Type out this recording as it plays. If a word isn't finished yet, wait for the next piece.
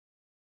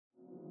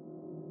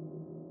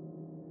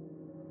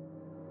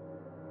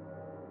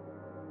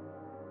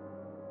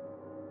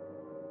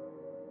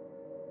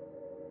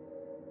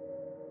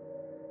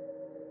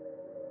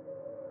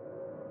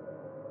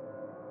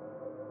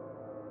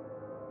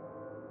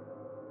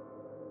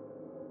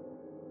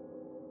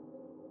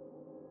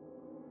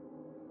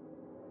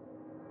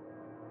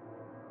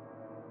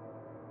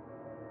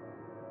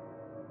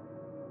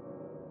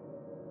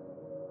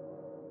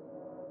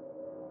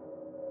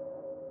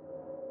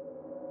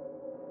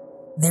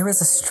There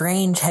was a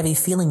strange, heavy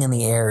feeling in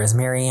the air as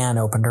Marianne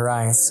opened her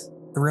eyes.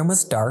 The room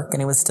was dark,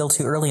 and it was still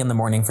too early in the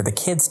morning for the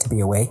kids to be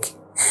awake.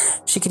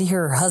 She could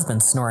hear her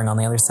husband snoring on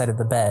the other side of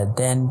the bed,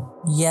 and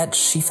yet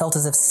she felt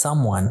as if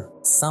someone,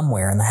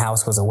 somewhere in the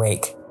house was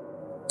awake.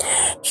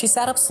 She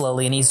sat up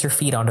slowly and eased her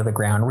feet onto the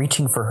ground,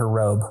 reaching for her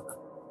robe.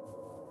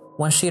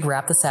 Once she had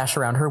wrapped the sash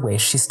around her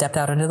waist, she stepped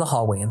out into the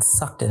hallway and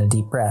sucked in a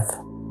deep breath.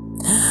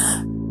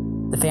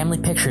 The family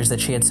pictures that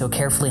she had so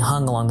carefully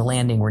hung along the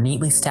landing were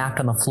neatly stacked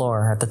on the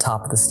floor at the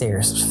top of the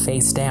stairs,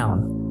 face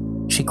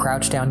down. She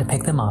crouched down to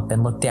pick them up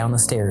and looked down the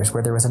stairs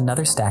where there was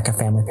another stack of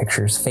family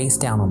pictures face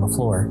down on the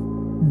floor.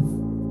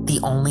 The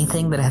only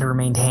thing that had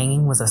remained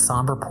hanging was a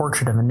somber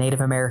portrait of a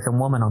Native American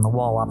woman on the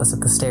wall opposite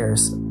the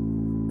stairs.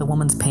 The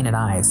woman's painted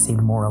eyes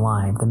seemed more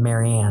alive than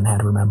Marianne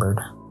had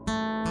remembered.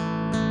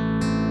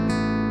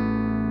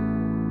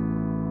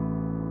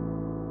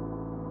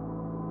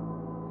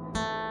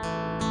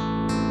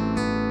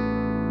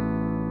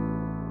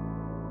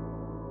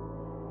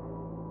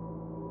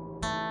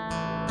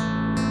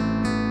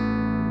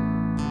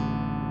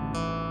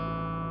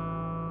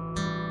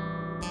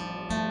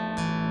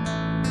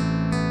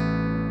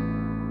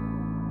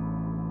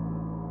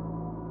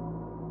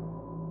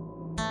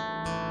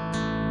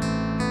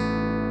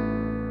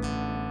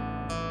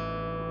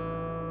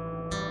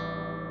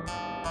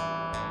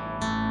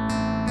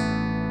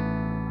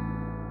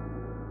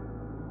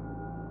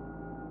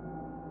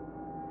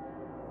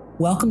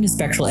 Welcome to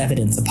Spectral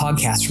Evidence, a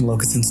podcast from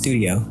Locuson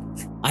Studio.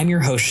 I'm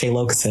your host, Shay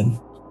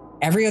Locuson.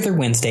 Every other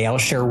Wednesday, I'll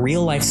share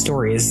real-life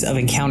stories of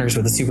encounters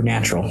with the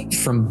supernatural,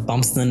 from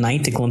bumps in the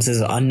night to glimpses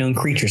of unknown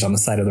creatures on the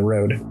side of the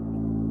road.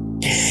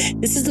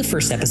 This is the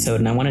first episode,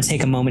 and I want to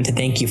take a moment to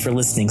thank you for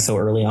listening so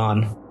early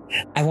on.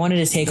 I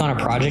wanted to take on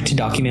a project to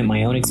document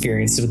my own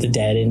experiences with the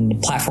dead, and the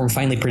platform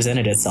finally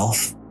presented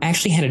itself. I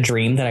actually had a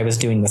dream that I was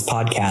doing this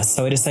podcast,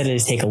 so I decided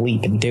to take a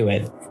leap and do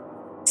it.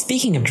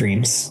 Speaking of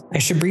dreams, I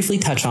should briefly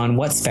touch on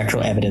what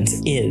spectral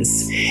evidence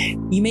is.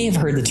 You may have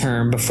heard the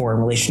term before in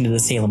relation to the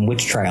Salem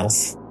witch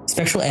trials.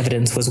 Spectral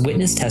evidence was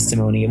witness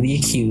testimony of the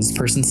accused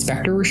person's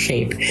specter or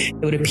shape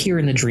that would appear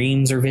in the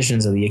dreams or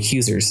visions of the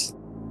accusers.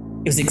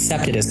 It was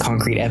accepted as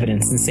concrete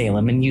evidence in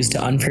Salem and used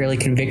to unfairly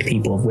convict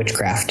people of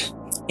witchcraft.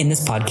 In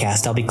this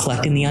podcast, I'll be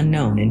collecting the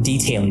unknown and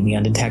detailing the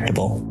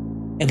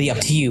undetectable. It'll be up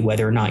to you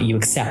whether or not you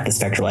accept the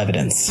spectral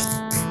evidence.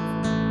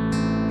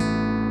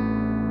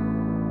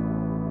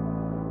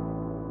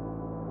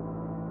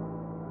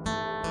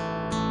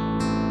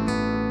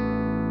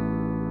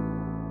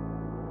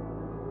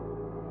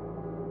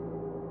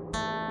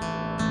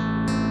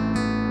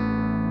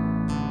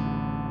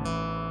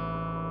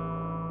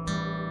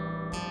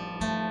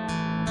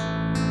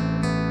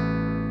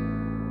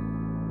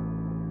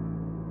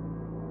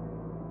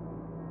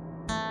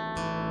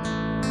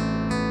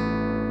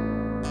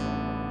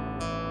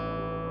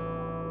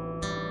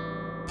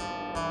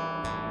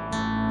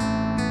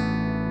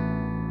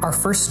 Our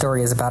first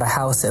story is about a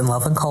house in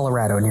Loveland,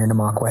 Colorado near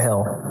Namaqua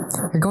Hill.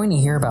 You're going to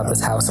hear about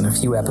this house in a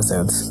few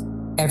episodes.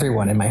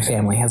 Everyone in my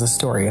family has a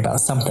story about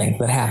something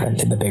that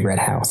happened in the Big Red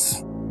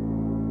House.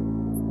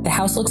 The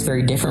house looks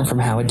very different from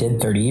how it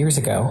did 30 years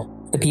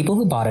ago. The people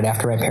who bought it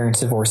after my parents'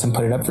 divorce and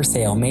put it up for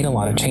sale made a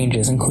lot of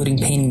changes, including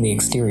painting the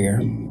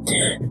exterior.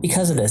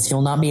 Because of this,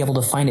 you'll not be able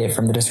to find it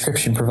from the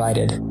description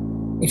provided.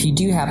 If you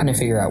do happen to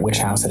figure out which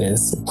house it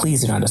is,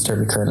 please do not disturb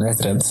your current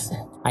residents.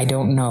 I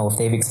don't know if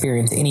they've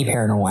experienced any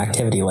paranormal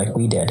activity like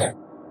we did.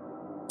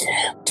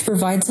 To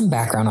provide some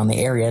background on the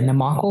area,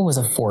 Namaqua was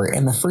a fort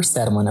in the first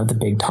settlement of the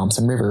Big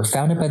Thompson River,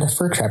 founded by the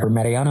fur trapper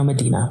Mariano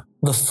Medina.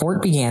 The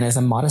fort began as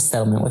a modest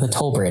settlement with a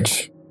toll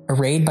bridge. A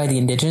raid by the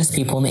indigenous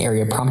people in the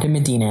area prompted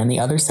Medina and the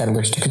other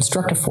settlers to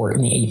construct a fort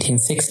in the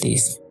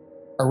 1860s.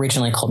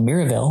 Originally called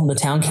Miraville, the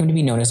town came to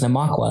be known as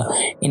Namaqua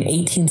in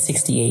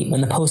 1868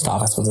 when the post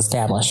office was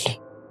established.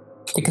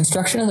 The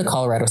construction of the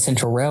Colorado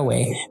Central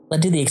Railway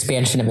led to the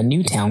expansion of a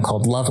new town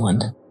called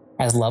Loveland.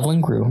 As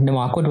Loveland grew,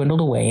 Namaqua dwindled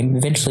away and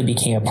eventually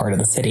became a part of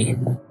the city.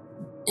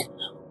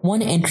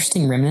 One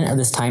interesting remnant of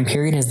this time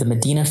period is the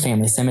Medina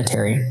family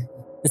cemetery.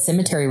 The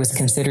cemetery was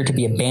considered to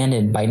be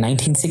abandoned by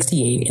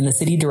 1968, and the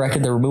city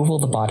directed the removal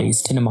of the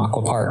bodies to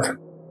Namaqua Park.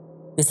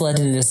 This led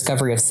to the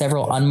discovery of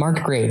several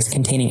unmarked graves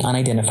containing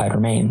unidentified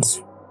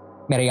remains.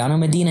 Mariano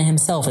Medina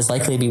himself is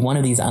likely to be one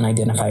of these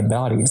unidentified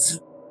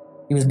bodies.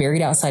 He was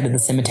buried outside of the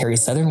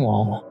cemetery's southern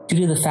wall due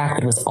to the fact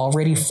that it was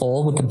already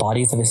full with the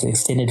bodies of his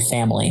extended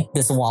family.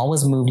 This wall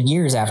was moved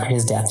years after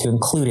his death to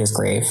include his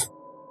grave.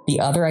 The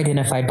other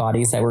identified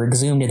bodies that were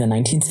exhumed in the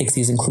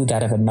 1960s include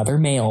that of another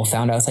male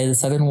found outside the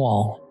southern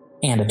wall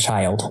and a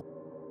child.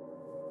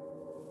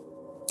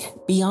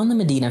 Beyond the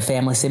Medina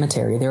family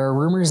cemetery, there are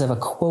rumors of a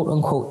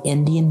quote-unquote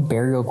Indian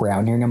burial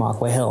ground near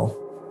Namaqua Hill.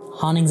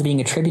 Hauntings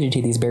being attributed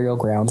to these burial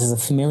grounds is a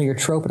familiar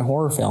trope in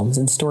horror films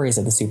and stories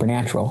of the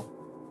supernatural.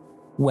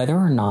 Whether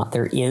or not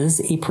there is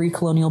a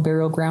pre-colonial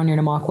burial ground near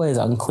Namaqua is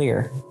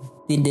unclear.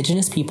 The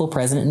indigenous people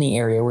present in the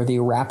area were the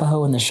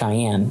Arapaho and the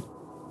Cheyenne.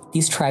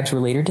 These tribes were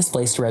later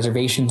displaced to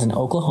reservations in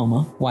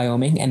Oklahoma,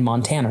 Wyoming, and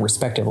Montana,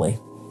 respectively.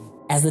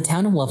 As the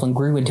town of Loveland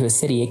grew into a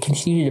city, it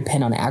continued to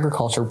depend on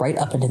agriculture right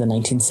up into the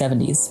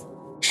 1970s.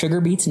 Sugar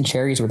beets and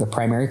cherries were the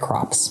primary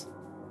crops.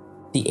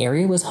 The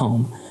area was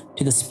home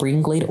to the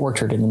Spring Glade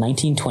Orchard in the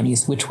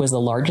 1920s, which was the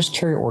largest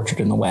cherry orchard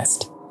in the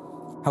West.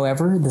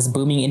 However, this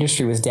booming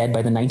industry was dead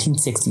by the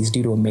 1960s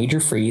due to a major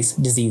freeze,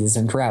 diseases,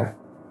 and drought.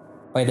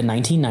 By the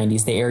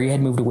 1990s, the area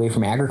had moved away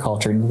from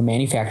agriculture into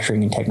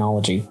manufacturing and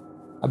technology.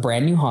 A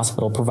brand new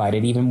hospital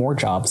provided even more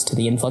jobs to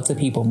the influx of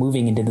people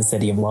moving into the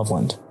city of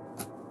Loveland.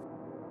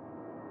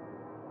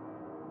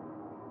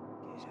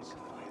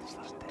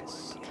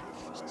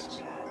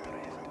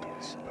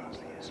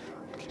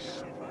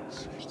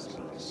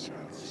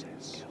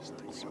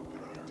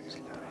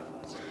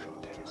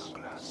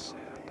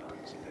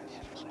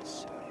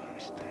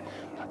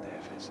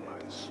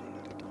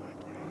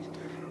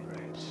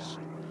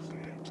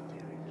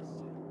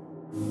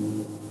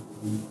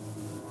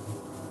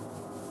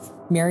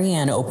 Mary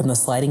Ann opened the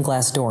sliding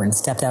glass door and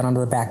stepped out onto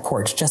the back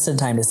porch just in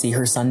time to see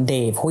her son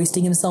Dave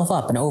hoisting himself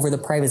up and over the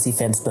privacy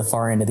fence at the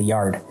far end of the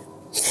yard.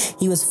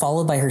 He was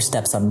followed by her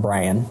stepson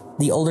Brian.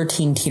 The older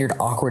teen teetered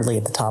awkwardly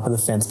at the top of the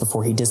fence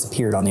before he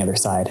disappeared on the other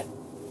side.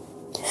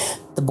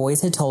 The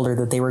boys had told her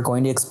that they were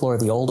going to explore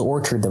the old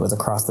orchard that was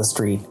across the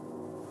street.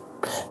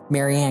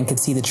 Mary Ann could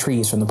see the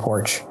trees from the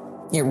porch.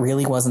 It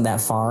really wasn't that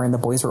far, and the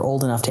boys were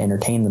old enough to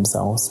entertain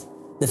themselves.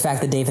 The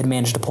fact that Dave had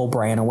managed to pull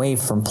Brian away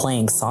from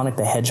playing Sonic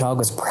the Hedgehog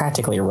was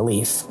practically a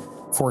relief.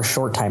 For a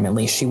short time at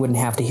least, she wouldn't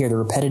have to hear the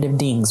repetitive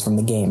dings from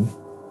the game.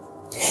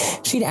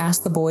 She'd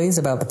asked the boys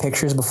about the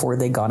pictures before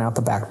they'd gone out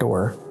the back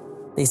door.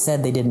 They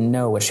said they didn't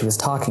know what she was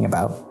talking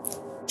about.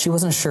 She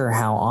wasn't sure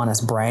how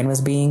honest Brian was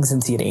being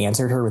since he had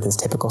answered her with his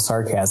typical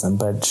sarcasm,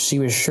 but she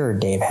was sure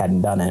Dave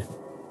hadn't done it.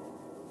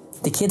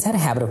 The kids had a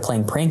habit of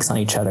playing pranks on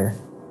each other.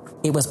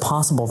 It was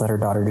possible that her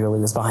daughter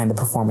Julie was behind the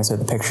performance of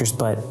the pictures,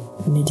 but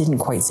it didn't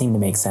quite seem to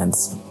make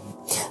sense.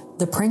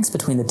 The pranks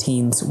between the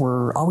teens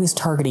were always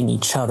targeting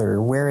each other,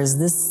 whereas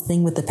this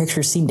thing with the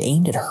pictures seemed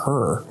aimed at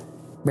her.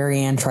 Mary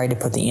Ann tried to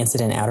put the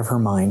incident out of her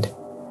mind.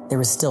 There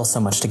was still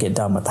so much to get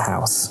done with the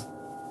house.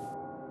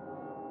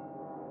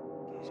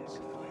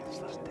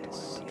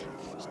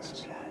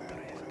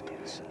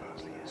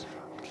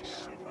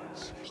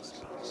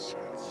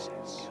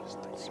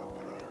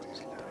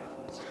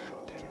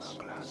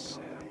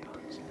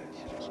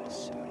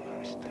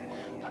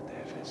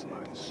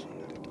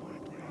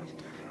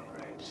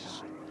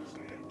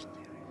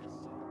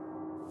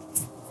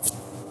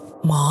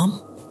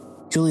 Mom?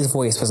 Julie's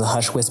voice was a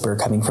hushed whisper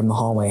coming from the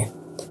hallway.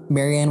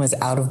 Mary Ann was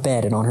out of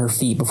bed and on her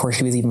feet before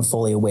she was even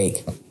fully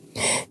awake.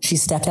 She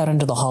stepped out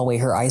into the hallway,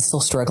 her eyes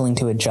still struggling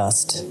to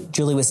adjust.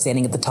 Julie was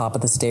standing at the top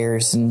of the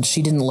stairs, and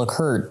she didn't look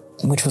hurt,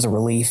 which was a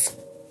relief.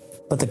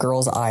 But the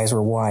girl's eyes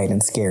were wide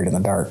and scared in the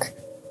dark.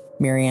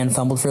 Mary Ann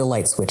fumbled for the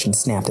light switch and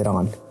snapped it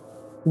on.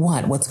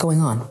 What? What's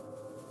going on?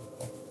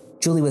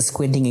 Julie was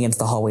squinting against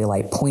the hallway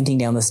light, pointing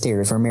down the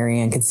stairs where Mary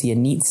Ann could see a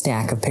neat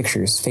stack of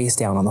pictures face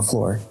down on the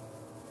floor.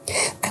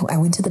 I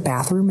went to the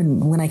bathroom,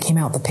 and when I came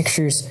out, the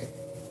pictures...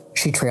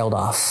 She trailed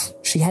off.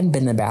 She hadn't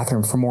been in the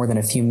bathroom for more than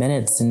a few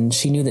minutes, and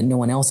she knew that no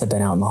one else had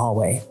been out in the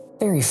hallway.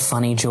 Very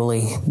funny,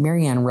 Julie.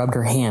 Mary Ann rubbed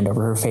her hand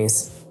over her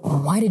face.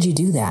 Why did you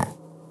do that?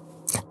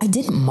 I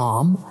didn't,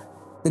 Mom.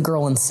 The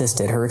girl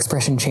insisted, her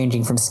expression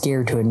changing from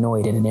scared to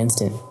annoyed in an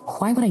instant.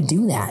 Why would I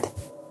do that?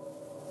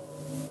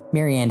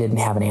 Mary Ann didn't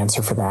have an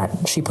answer for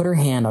that. She put her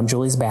hand on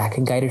Julie's back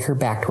and guided her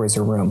back towards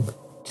her room.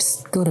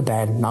 Just go to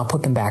bed, and I'll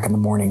put them back in the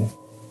morning.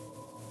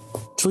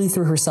 Julie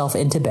threw herself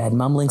into bed,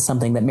 mumbling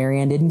something that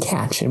Mary Ann didn't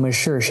catch and was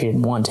sure she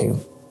didn't want to.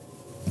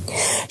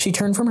 She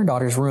turned from her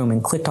daughter's room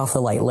and clicked off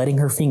the light, letting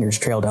her fingers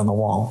trail down the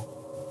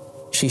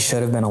wall. She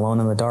should have been alone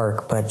in the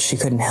dark, but she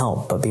couldn't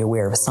help but be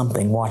aware of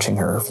something watching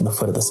her from the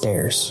foot of the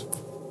stairs.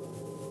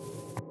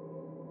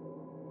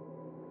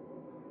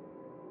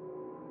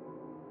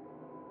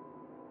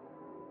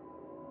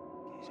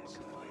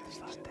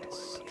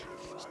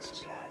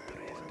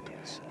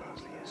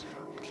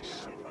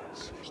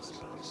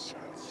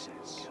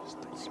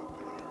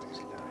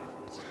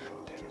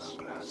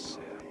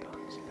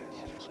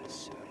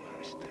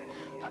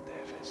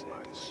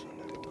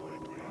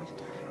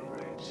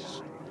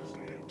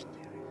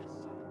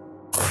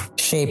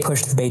 Shay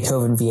pushed the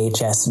Beethoven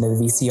VHS into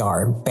the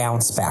VCR and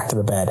bounced back to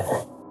the bed.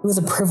 It was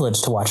a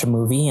privilege to watch a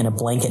movie in a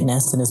blanket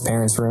nest in his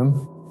parents'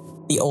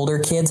 room. The older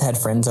kids had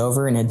friends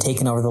over and had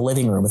taken over the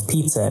living room with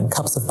pizza and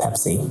cups of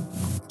Pepsi.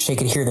 Shay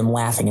could hear them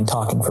laughing and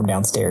talking from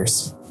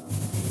downstairs.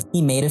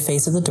 He made a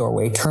face at the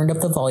doorway, turned up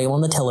the volume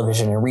on the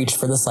television, and reached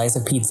for the slice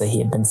of pizza he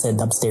had been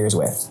sent upstairs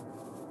with.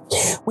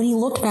 When he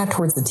looked back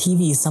towards the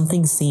TV,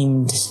 something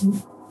seemed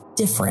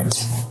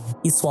different.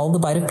 He swallowed the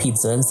bite of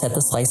pizza and set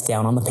the slice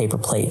down on the paper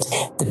plate.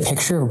 The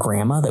picture of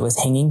Grandma that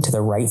was hanging to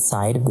the right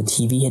side of the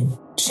TV had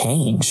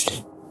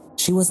changed.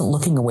 She wasn't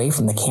looking away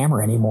from the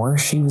camera anymore.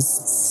 She was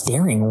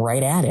staring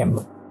right at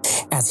him.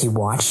 As he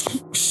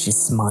watched, she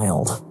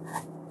smiled.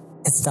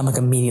 His stomach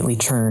immediately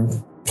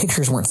churned.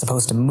 Pictures weren't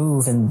supposed to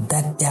move, and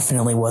that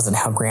definitely wasn't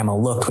how Grandma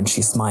looked when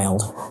she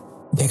smiled.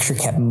 The picture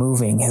kept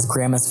moving, his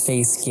grandma's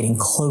face getting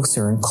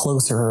closer and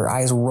closer, her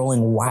eyes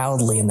rolling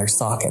wildly in their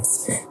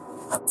sockets.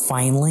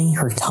 Finally,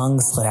 her tongue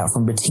slid out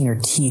from between her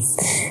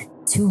teeth,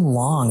 too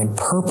long and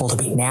purple to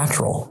be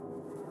natural.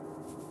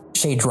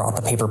 Shay dropped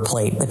the paper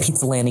plate, the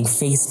pizza landing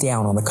face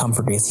down on the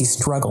comforter as he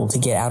struggled to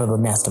get out of the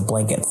nest of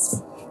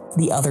blankets.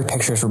 The other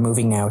pictures were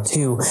moving now,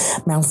 too,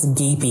 mouths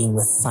gaping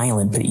with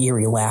silent but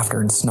eerie laughter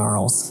and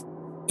snarls.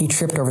 He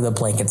tripped over the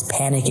blankets,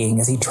 panicking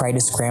as he tried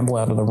to scramble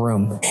out of the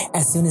room.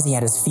 As soon as he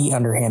had his feet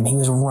under him, he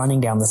was running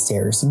down the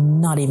stairs,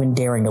 not even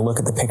daring to look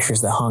at the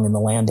pictures that hung in the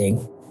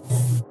landing.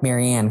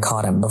 Marianne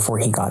caught him before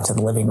he got to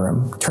the living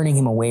room, turning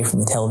him away from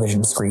the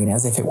television screen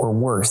as if it were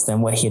worse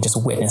than what he had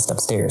just witnessed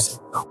upstairs.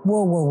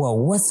 Whoa,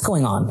 what's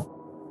going on?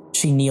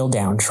 She kneeled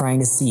down, trying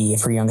to see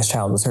if her youngest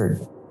child was hurt.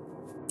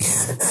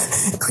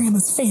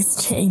 Grandma's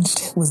face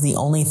changed, was the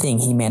only thing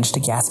he managed to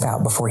gasp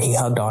out before he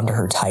hugged onto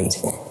her tight.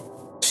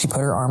 She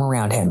put her arm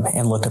around him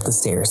and looked up the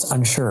stairs,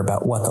 unsure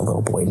about what the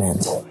little boy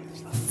meant.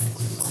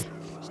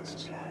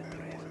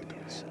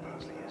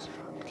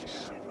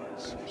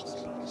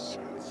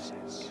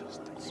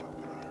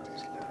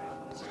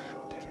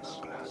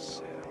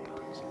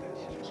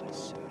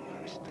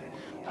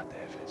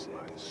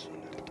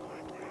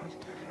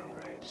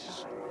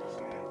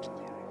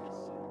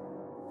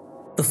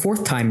 The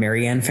fourth time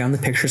Marianne found the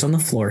pictures on the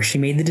floor, she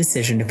made the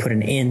decision to put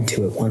an end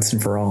to it once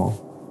and for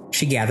all.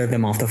 She gathered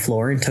them off the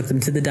floor and took them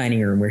to the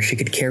dining room where she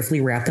could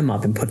carefully wrap them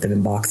up and put them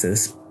in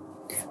boxes.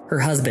 Her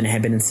husband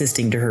had been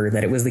insisting to her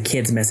that it was the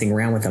kids messing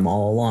around with them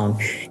all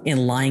along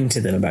and lying to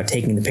them about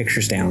taking the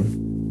pictures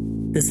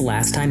down. This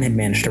last time had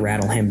managed to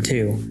rattle him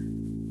too,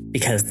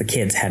 because the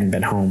kids hadn't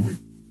been home.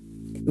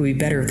 It would be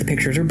better if the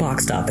pictures were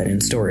boxed up and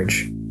in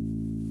storage.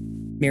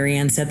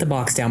 Marianne set the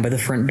box down by the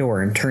front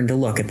door and turned to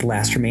look at the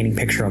last remaining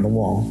picture on the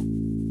wall.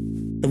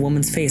 The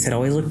woman's face had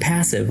always looked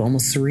passive,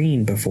 almost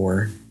serene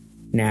before.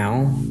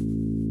 Now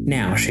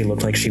she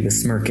looked like she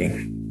was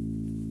smirking.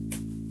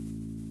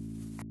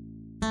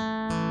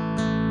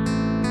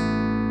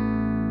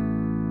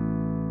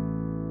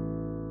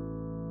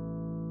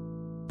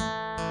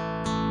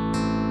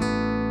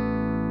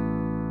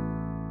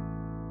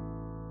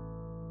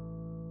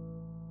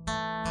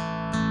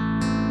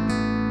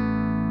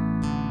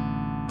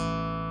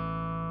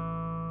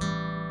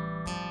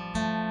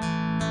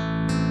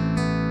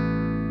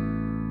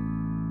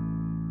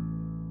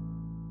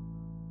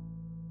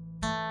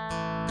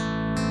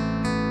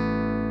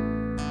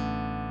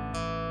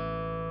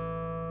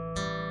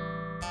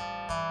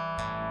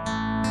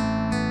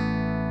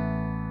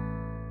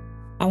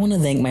 I want to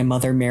thank my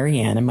mother,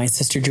 Marianne, and my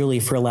sister,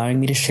 Julie, for allowing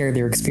me to share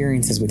their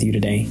experiences with you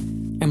today.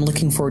 I'm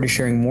looking forward to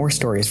sharing more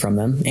stories from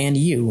them and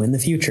you in the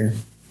future.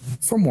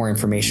 For more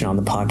information on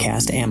the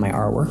podcast and my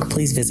artwork,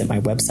 please visit my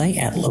website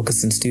at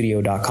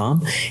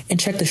locusandstudio.com and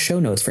check the show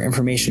notes for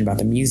information about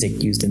the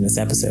music used in this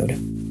episode.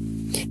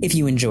 If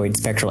you enjoyed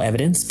Spectral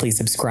Evidence, please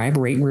subscribe,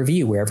 rate, and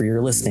review wherever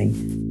you're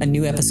listening. A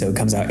new episode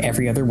comes out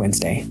every other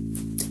Wednesday.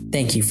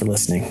 Thank you for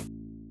listening.